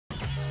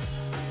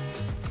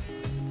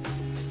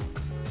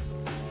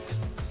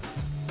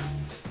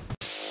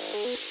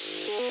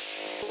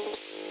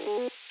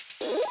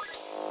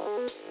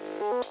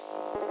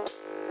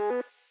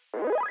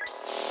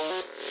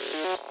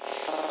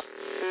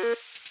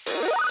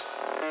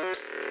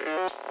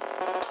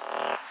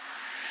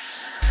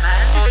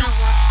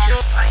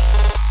fight.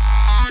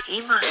 He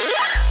must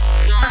have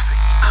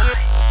perfect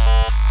eyes.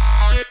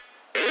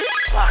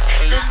 Watch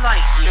the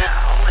light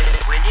now, and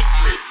when it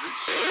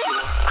moves,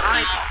 your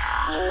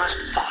eyeballs must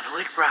follow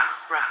it round,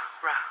 round,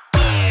 round.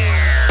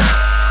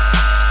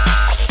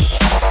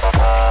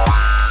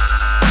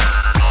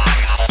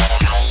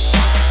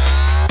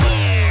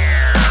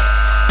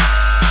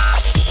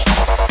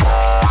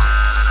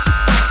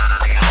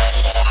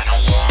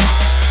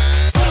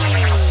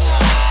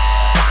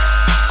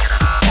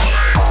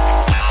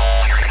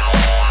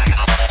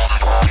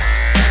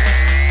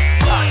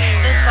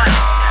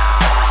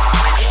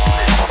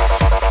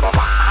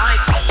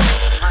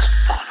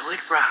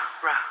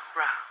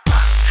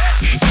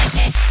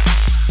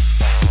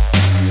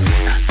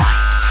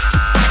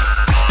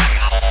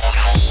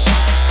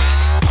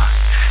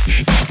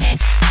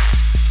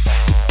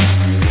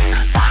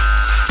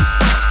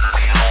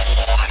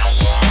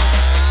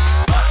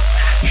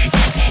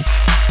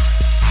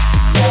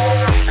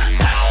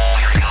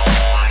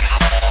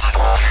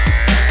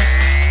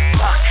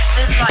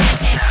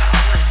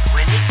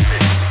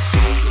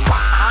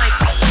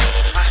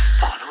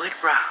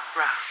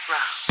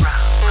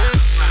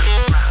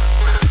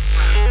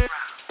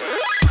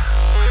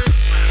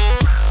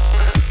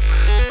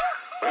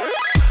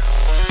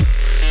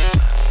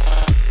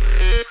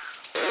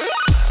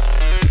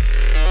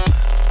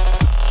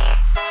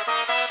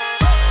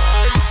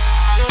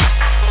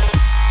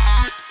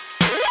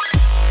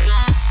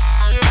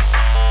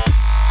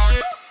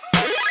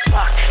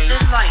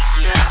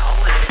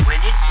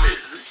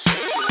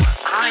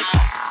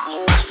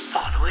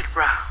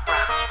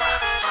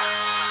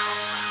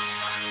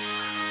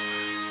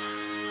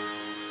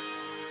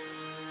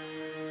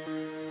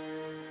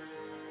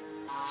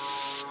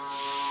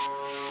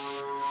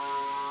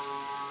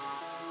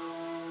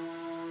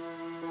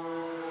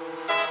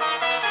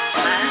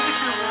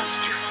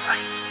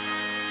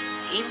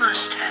 He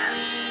must have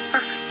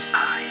perfect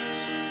eyes.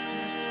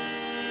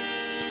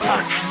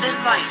 Watch the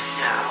light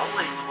now,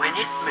 and when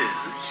it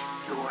moves,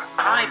 your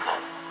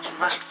eyeballs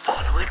must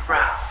follow it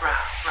round,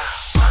 round,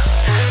 round.